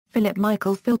Phillip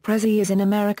Michael. Phil Pressey is an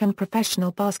American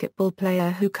professional basketball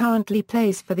player who currently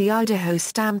plays for the Idaho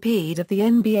Stampede of the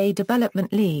NBA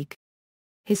Development League.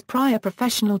 His prior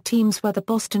professional teams were the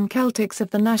Boston Celtics of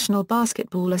the National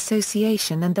Basketball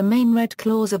Association and the Maine Red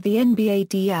Claws of the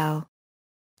NBADL.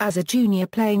 As a junior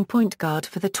playing point guard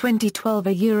for the 2012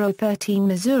 U13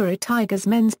 Missouri Tigers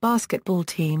men's basketball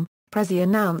team, Pressey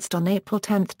announced on April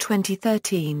 10,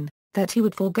 2013, that he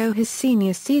would forego his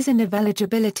senior season of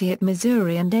eligibility at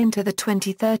Missouri and enter the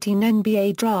 2013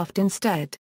 NBA draft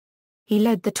instead. He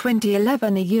led the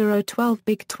 2011 U12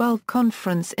 Big 12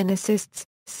 Conference in assists,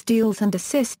 steals and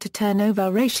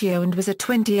assist-to-turnover ratio and was a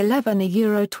 2011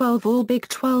 U12 All-Big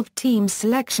 12 team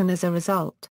selection as a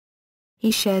result.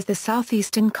 He shares the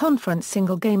Southeastern Conference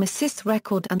single-game assists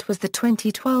record and was the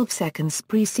 2012 SEC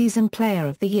Preseason Player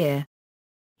of the Year.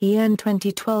 He earned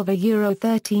 2012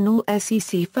 U13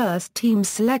 All-SEC First Team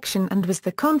selection and was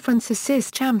the conference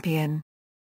assist champion.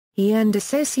 He earned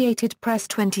Associated Press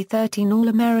 2013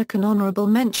 All-American Honorable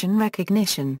Mention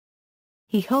recognition.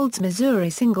 He holds Missouri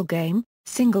single-game,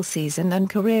 single-season and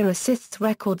career assists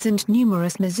records and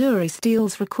numerous Missouri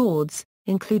steals records,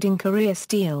 including career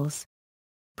steals.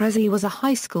 Pressey was a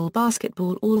high school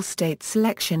basketball All-State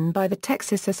selection by the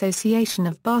Texas Association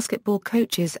of Basketball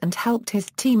Coaches and helped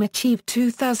his team achieve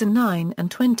 2009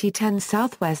 and 2010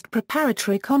 Southwest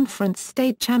Preparatory Conference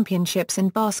state championships in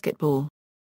basketball.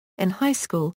 In high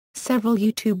school, several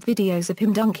YouTube videos of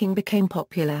him dunking became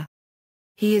popular.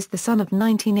 He is the son of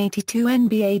 1982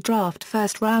 NBA Draft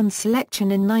first-round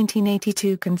selection in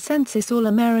 1982 Consensus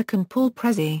All-American Paul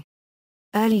Pressey.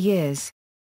 Early years.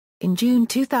 In June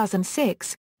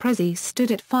 2006, Pressey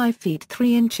stood at 5 feet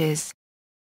 3 inches.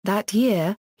 That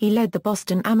year, he led the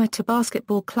Boston Amateur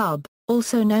Basketball Club,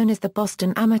 also known as the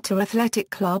Boston Amateur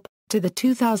Athletic Club, to the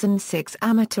 2006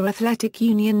 Amateur Athletic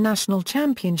Union National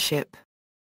Championship.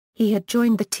 He had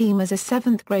joined the team as a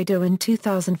 7th grader in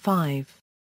 2005.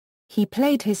 He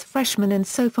played his freshman and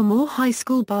sophomore high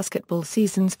school basketball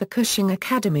seasons for Cushing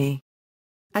Academy.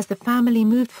 As the family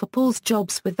moved for Paul's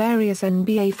jobs with various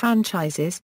NBA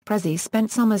franchises, Pressey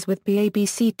spent summers with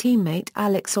BABC teammate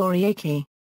Alex Oriaki.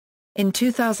 In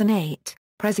 2008,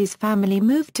 Pressey's family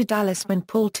moved to Dallas when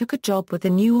Paul took a job with the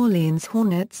New Orleans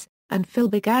Hornets, and Phil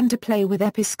began to play with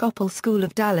Episcopal School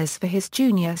of Dallas for his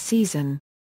junior season.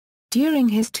 During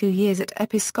his 2 years at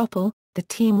Episcopal, the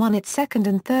team won its second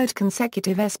and third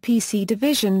consecutive SPC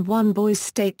Division I Boys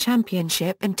State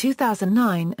Championship in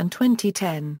 2009 and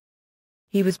 2010.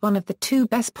 He was one of the 2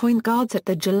 best point guards at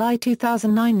the July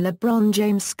 2009 LeBron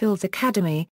James Skills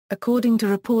Academy, according to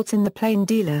reports in the Plain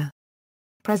Dealer.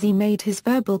 Pressey made his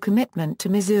verbal commitment to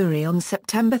Missouri on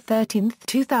September 13,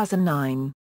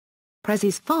 2009.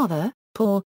 Pressey's father,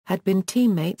 Paul, had been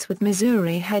teammates with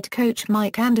Missouri head coach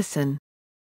Mike Anderson.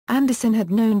 Anderson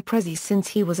had known Pressey since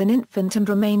he was an infant and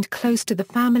remained close to the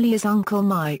family as Uncle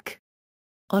Mike.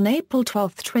 On April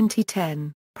 12,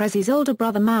 2010, Pressey's older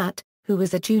brother Matt, who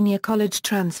was a junior college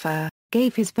transfer,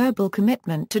 gave his verbal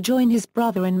commitment to join his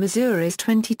brother in Missouri's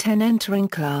 2010 entering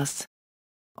class.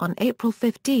 On April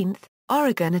 15,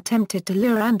 Oregon attempted to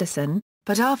lure Anderson,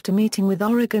 but after meeting with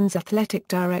Oregon's athletic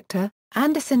director,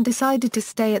 Anderson decided to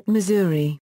stay at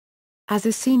Missouri. As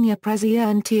a senior, Pressey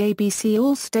earned TABC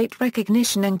All-State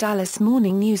recognition and Dallas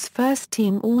Morning News First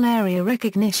Team All-Area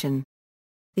recognition.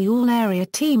 The All-Area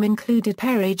team included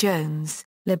Perry Jones,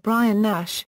 LeBrian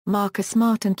Nash, Marcus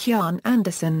Smart and Kian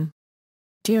Anderson.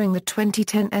 During the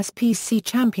 2010 SPC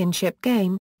Championship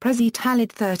game, Pressey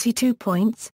tallied 32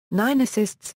 points, 9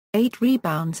 assists, 8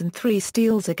 rebounds and 3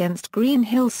 steals against Green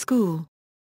Hill School.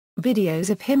 Videos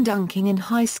of him dunking in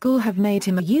high school have made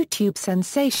him a YouTube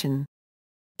sensation.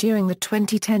 During the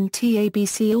 2010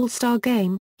 TABC All-Star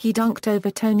Game, he dunked over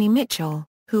Tony Mitchell,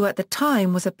 who at the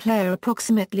time was a player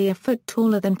approximately a foot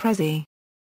taller than Pressey.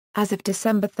 As of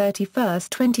December 31,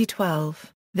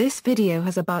 2012, this video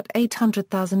has about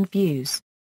 800,000 views.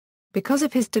 Because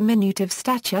of his diminutive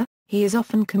stature, he is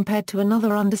often compared to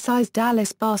another undersized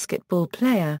Dallas basketball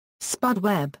player, Spud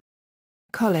Webb.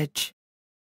 College.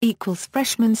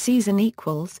 Freshman season.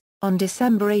 On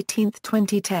December 18,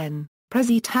 2010,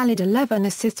 Pressey tallied 11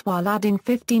 assists while adding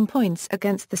 15 points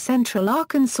against the Central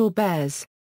Arkansas Bears.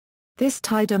 This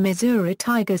tied a Missouri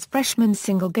Tigers freshman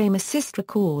single-game assist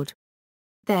record.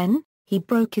 Then, he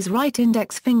broke his right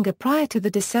index finger prior to the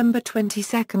December 22,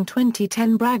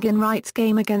 2010 bragging rights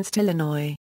game against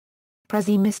Illinois.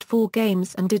 Pressey missed 4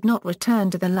 games and did not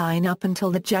return to the lineup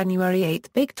until the January 8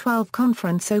 Big 12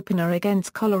 Conference opener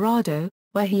against Colorado,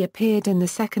 where he appeared in the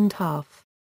second half.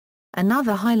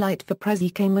 Another highlight for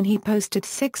Pressey came when he posted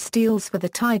 6 steals for the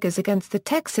Tigers against the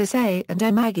Texas A&M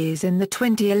Aggies in the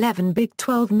 2011 Big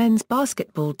 12 men's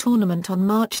basketball tournament on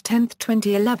March 10,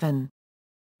 2011.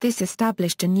 This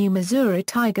established a new Missouri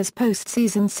Tigers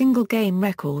postseason single-game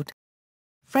record.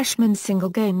 Freshman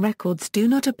single-game records do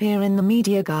not appear in the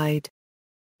media guide.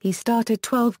 He started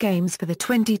 12 games for the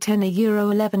 2010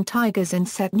 11 Tigers and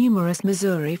set numerous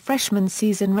Missouri freshman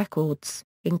season records,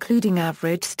 including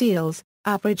average steals,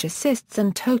 average assists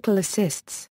and total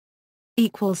assists.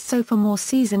 Sophomore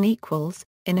season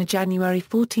in a January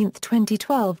 14,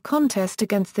 2012 contest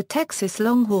against the Texas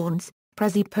Longhorns,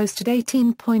 Pressey posted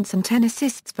 18 points and 10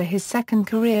 assists for his second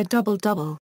career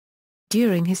double-double.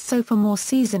 During his sophomore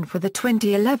season for the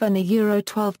 2011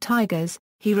 12 Tigers,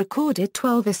 he recorded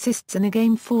 12 assists in a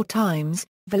game 4 times,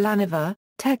 Villanova,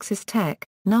 Texas Tech,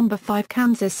 No. 5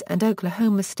 Kansas and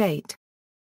Oklahoma State.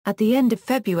 At the end of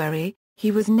February,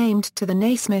 he was named to the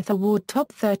Naismith Award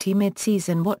Top 30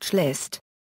 mid-season watch list.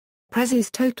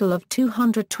 Pressey's total of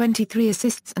 223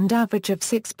 assists and average of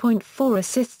 6.4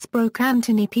 assists broke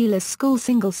Anthony Peeler's school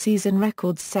single-season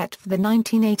records set for the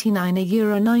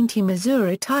 1989 90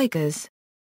 Missouri Tigers.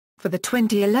 For the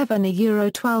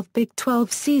 2011 12 Big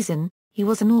 12 season, he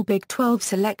was an All-Big 12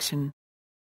 selection.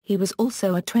 He was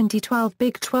also a 2012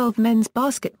 Big 12 men's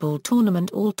basketball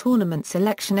tournament All-Tournament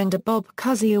selection and a Bob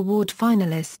Cousy Award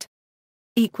finalist.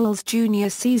 Junior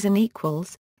season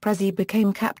Pressey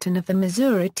became captain of the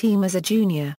Missouri team as a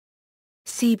junior.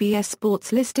 CBS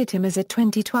Sports listed him as a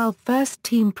 2012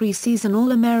 first-team preseason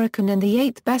All-American and the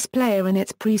 8th best player in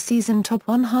its preseason Top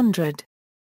 100.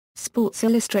 Sports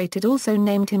Illustrated also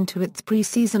named him to its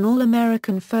preseason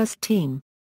All-American first team.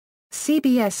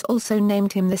 CBS also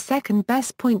named him the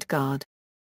second-best point guard.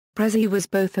 Pressey was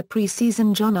both a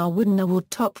preseason John R. Wooden Award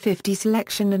Top 50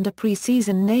 selection and a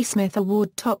preseason Naismith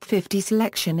Award Top 50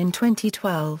 selection in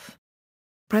 2012.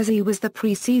 Pressey was the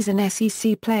preseason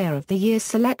SEC Player of the Year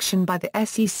selection by the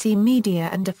SEC media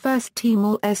and a first-team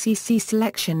All-SEC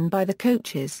selection by the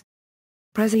coaches.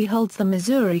 Pressey holds the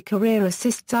Missouri career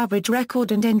assists average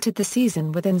record and entered the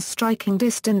season within striking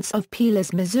distance of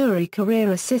Peeler's Missouri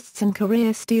career assists and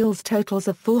career steals totals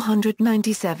of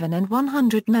 497 and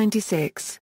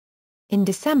 196. In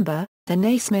December, the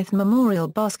Naismith Memorial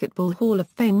Basketball Hall of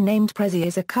Fame named Pressey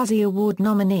as a Cousy Award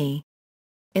nominee.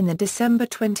 In the December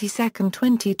 22,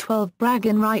 2012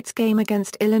 bragging rights game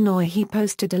against Illinois he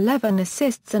posted 11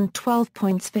 assists and 12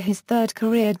 points for his third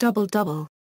career double-double.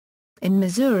 In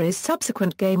Missouri's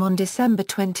subsequent game on December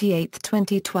 28,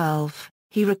 2012,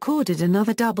 he recorded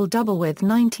another double-double with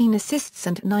 19 assists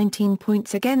and 19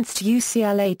 points against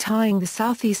UCLA, tying the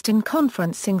Southeastern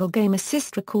Conference single-game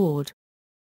assist record.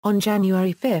 On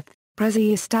January 5,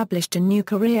 Pressey established a new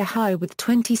career high with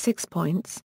 26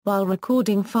 points, while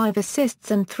recording 5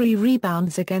 assists and 3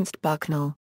 rebounds against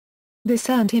Bucknell. This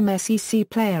earned him SEC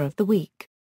Player of the Week.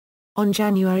 On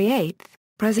January 8,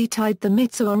 Pressey tied the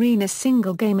Mitsu Arena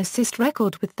single-game assist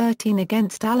record with 13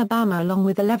 against Alabama along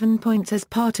with 11 points as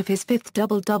part of his 5th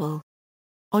double-double.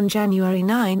 On January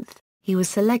 9, he was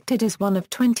selected as one of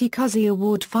 20 Cousy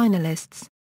Award finalists.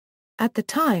 At the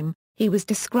time, he was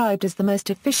described as the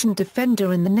most efficient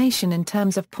defender in the nation in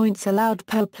terms of points allowed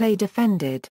per play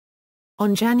defended.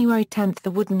 On January 10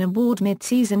 the Wooden Award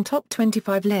mid-season Top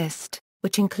 25 list,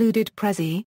 which included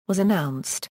Pressey, was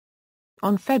announced.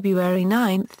 On February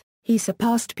 9, he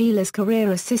surpassed Peeler's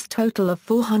career assist total of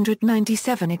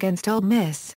 497 against Ole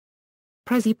Miss.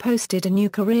 Pressey posted a new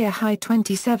career-high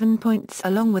 27 points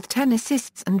along with 10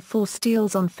 assists and 4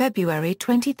 steals on February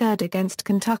 23 against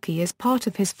Kentucky as part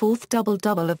of his 4th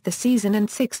double-double of the season and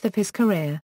 6th of his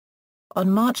career. On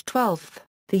March 12,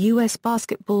 the U.S.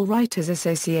 Basketball Writers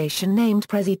Association named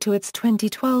Pressey to its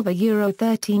 2012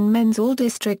 13 Men's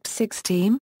All-District 6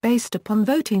 team, based upon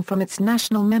voting from its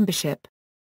national membership.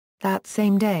 That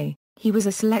same day, he was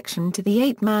a selection to the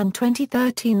 8-man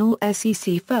 2013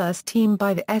 All-SEC First Team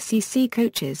by the SEC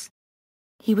coaches.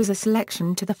 He was a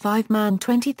selection to the 5-man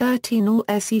 2013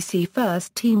 All-SEC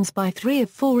First Teams by 3 of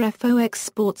 4 FOX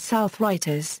Sports South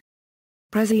writers.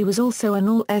 Pressey was also an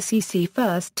All-SEC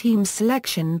First Team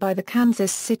selection by the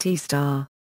Kansas City Star.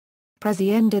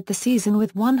 Pressey ended the season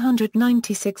with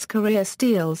 196 career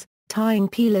steals, tying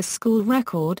Peeler's school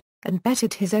record, and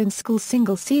bettered his own school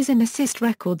single-season assist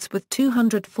records with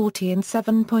 240 and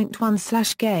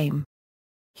 7.1/game.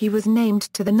 He was named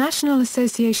to the National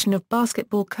Association of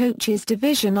Basketball Coaches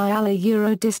Division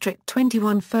I District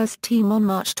 21 First Team on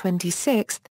March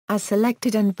 26, as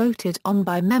selected and voted on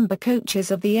by member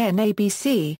coaches of the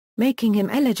NABC, making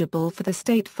him eligible for the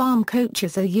State Farm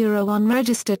Coaches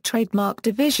Unregistered Trademark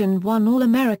Division I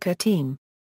All-America team.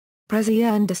 Pressey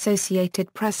earned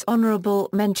Associated Press Honorable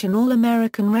Mention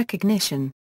All-American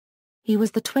recognition. He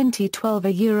was the 2012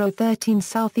 Euro-13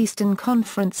 Southeastern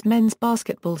Conference men's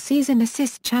basketball season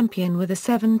assist champion with a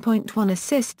 7.1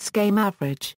 assists game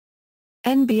average.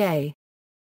 NBA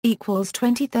equals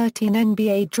 2013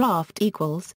 NBA draft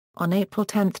equals, on April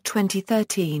 10,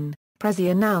 2013, Pressey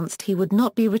announced he would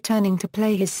not be returning to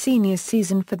play his senior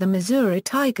season for the Missouri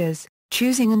Tigers,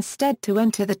 choosing instead to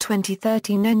enter the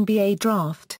 2013 NBA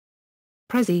draft.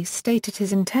 Pressey stated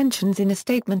his intentions in a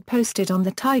statement posted on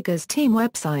the Tigers team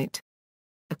website.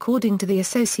 According to the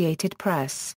Associated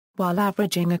Press, while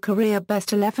averaging a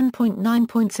career-best 11.9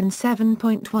 points and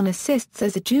 7.1 assists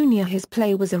as a junior, his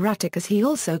play was erratic as he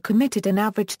also committed an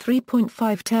average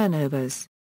 3.5 turnovers.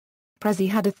 Pressey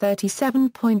had a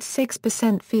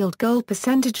 37.6% field goal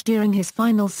percentage during his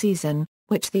final season,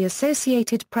 which the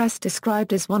Associated Press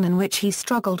described as one in which he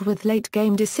struggled with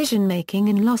late-game decision-making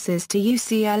in losses to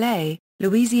UCLA,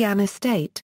 Louisiana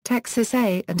State, Texas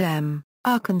A&M,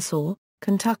 Arkansas,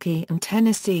 Kentucky and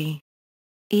Tennessee.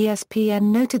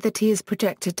 ESPN noted that he is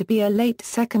projected to be a late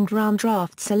second-round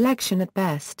draft selection at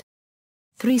best.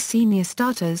 3 senior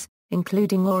starters,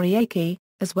 including Oriaki,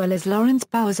 as well as Lawrence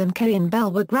Bowers and Keyon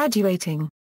Bell, were graduating.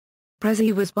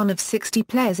 Pressey was one of 60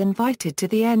 players invited to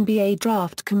the NBA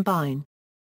draft combine.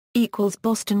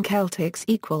 Boston Celtics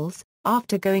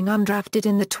after going undrafted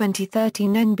in the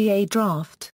 2013 NBA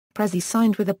draft. Pressey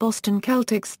signed with the Boston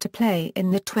Celtics to play in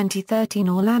the 2013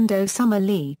 Orlando Summer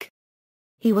League.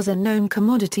 He was a known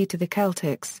commodity to the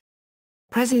Celtics.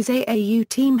 Pressey's AAU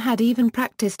team had even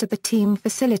practiced at the team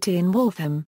facility in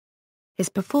Waltham. His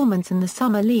performance in the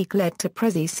Summer League led to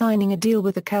Pressey signing a deal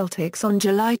with the Celtics on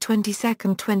July 22,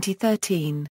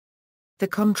 2013. The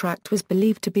contract was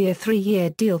believed to be a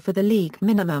 3-year deal for the league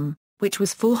minimum, which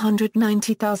was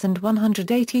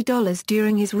 $490,180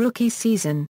 during his rookie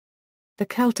season. The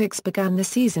Celtics began the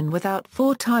season without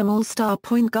 4-time All-Star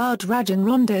point guard Rajon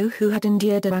Rondo, who had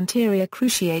endured an anterior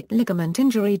cruciate ligament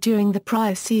injury during the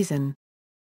prior season.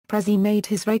 Pressey made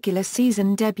his regular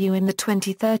season debut in the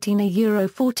 2013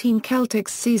 Euro-14 Celtics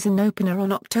season opener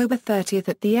on October 30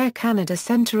 at the Air Canada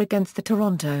Centre against the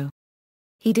Toronto.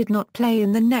 He did not play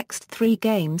in the next 3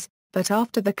 games, but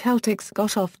after the Celtics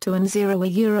got off to an 0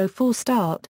 Euro-4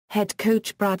 start, head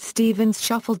coach Brad Stevens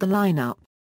shuffled the lineup.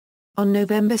 On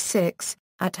November 6,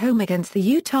 at home against the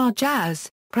Utah Jazz,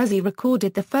 Pressey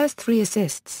recorded the first 3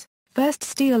 assists, first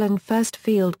steal and first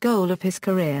field goal of his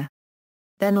career.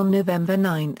 Then on November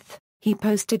 9, he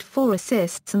posted 4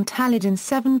 assists and tallied in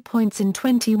 7 points in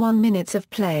 21 minutes of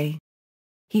play.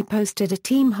 He posted a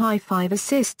team-high 5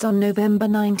 assists on November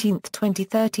 19,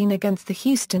 2013 against the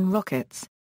Houston Rockets.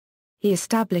 He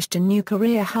established a new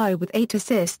career high with 8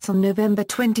 assists on November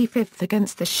 25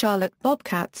 against the Charlotte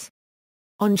Bobcats.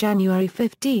 On January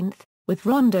 15, with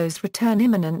Rondo's return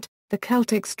imminent, the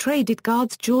Celtics traded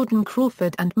guards Jordan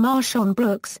Crawford and Marshawn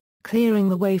Brooks, clearing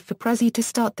the way for Pressey to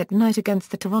start that night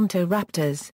against the Toronto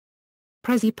Raptors.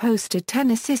 Pressey posted 10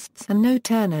 assists and no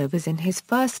turnovers in his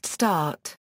first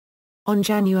start. On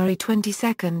January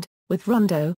 22, with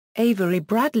Rondo, Avery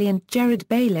Bradley and Jared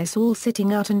Bayless all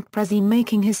sitting out and Pressey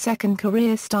making his second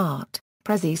career start,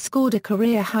 Pressey scored a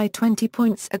career-high 20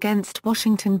 points against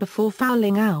Washington before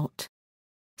fouling out.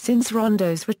 Since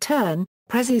Rondo's return,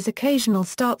 Pressey's occasional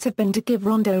starts have been to give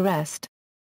Rondo rest.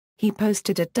 He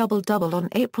posted a double-double on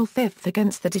April 5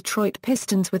 against the Detroit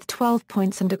Pistons with 12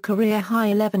 points and a career-high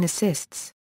 11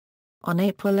 assists. On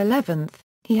April 11,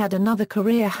 he had another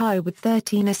career high with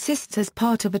 13 assists as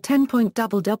part of a 10-point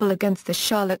double-double against the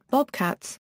Charlotte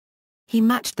Bobcats. He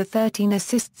matched the 13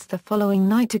 assists the following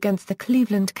night against the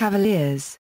Cleveland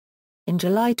Cavaliers. In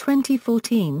July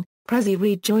 2014, Pressey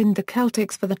rejoined the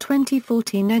Celtics for the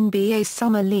 2014 NBA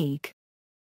Summer League.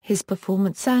 His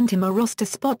performance earned him a roster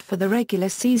spot for the regular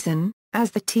season,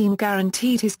 as the team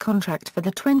guaranteed his contract for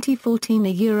the 2014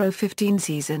 Euro-15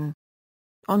 season.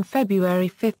 On February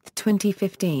 5,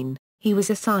 2015, he was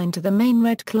assigned to the Maine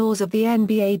Red Claws of the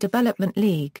NBA Development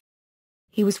League.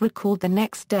 He was recalled the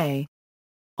next day.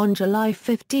 On July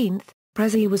 15,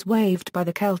 Pressey was waived by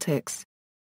the Celtics.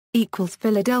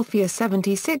 Philadelphia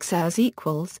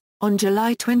 76ers on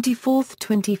July 24,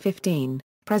 2015,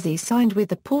 Pressey signed with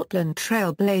the Portland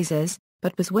Trail Blazers,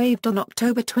 but was waived on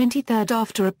October 23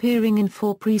 after appearing in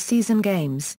 4 preseason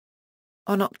games.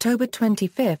 On October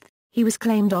 25, he was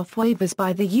claimed off waivers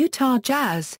by the Utah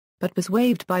Jazz, but was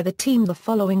waived by the team the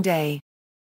following day.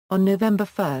 On November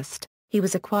 1, he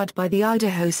was acquired by the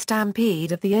Idaho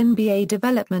Stampede of the NBA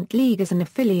Development League as an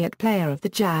affiliate player of the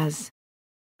Jazz.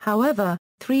 However,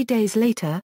 3 days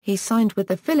later, he signed with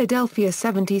the Philadelphia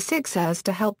 76ers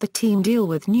to help the team deal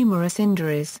with numerous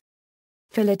injuries.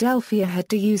 Philadelphia had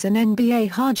to use an NBA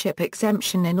hardship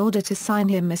exemption in order to sign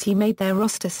him as he made their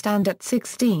roster stand at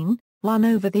 16, one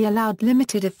over the allowed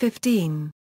limited of 15.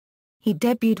 He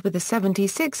debuted with the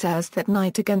 76ers that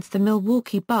night against the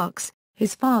Milwaukee Bucks,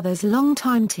 his father's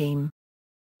longtime team.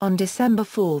 On December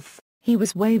 4, he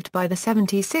was waived by the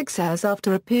 76ers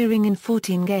after appearing in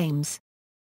 14 games.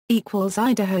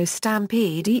 Idaho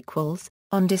Stampede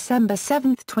On December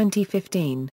 7,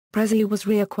 2015, Pressey was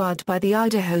reacquired by the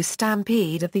Idaho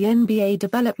Stampede of the NBA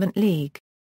Development League.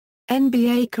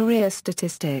 NBA career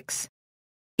statistics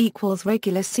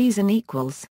Regular season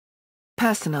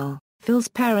Personal Phil's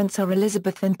parents are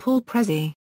Elizabeth and Paul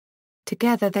Pressey.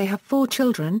 Together they have 4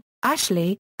 children,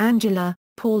 Ashley, Angela,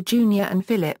 Paul Jr. and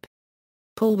Philip.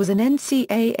 Paul was an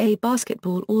NCAA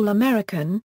basketball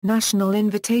All-American, National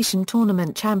Invitation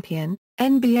Tournament champion,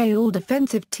 NBA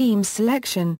All-Defensive Team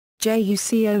selection,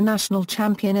 JUCO National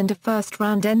Champion and a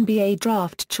first-round NBA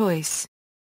draft choice.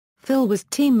 Phil was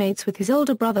teammates with his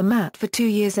older brother Matt for 2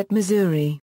 years at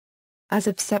Missouri. As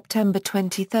of September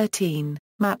 2013,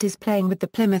 Matt is playing with the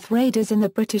Plymouth Raiders in the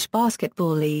British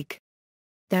Basketball League.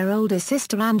 Their older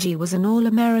sister Angie was an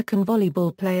All-American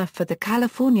volleyball player for the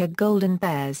California Golden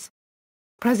Bears.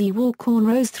 Pressey wore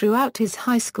cornrows throughout his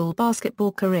high school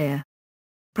basketball career.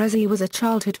 Pressey was a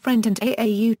childhood friend and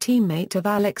AAU teammate of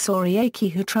Alex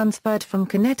Oriaki, who transferred from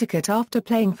Connecticut after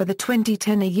playing for the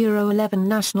 2010 Euro 11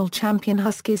 national champion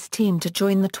Huskies team to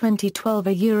join the 2012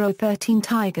 Euro 13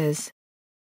 Tigers.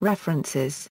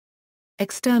 References.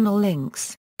 External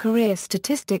links, career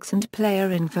statistics and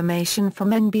player information from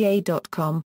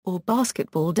NBA.com, or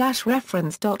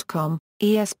basketball-reference.com,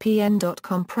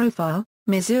 ESPN.com. Profile,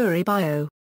 Missouri bio.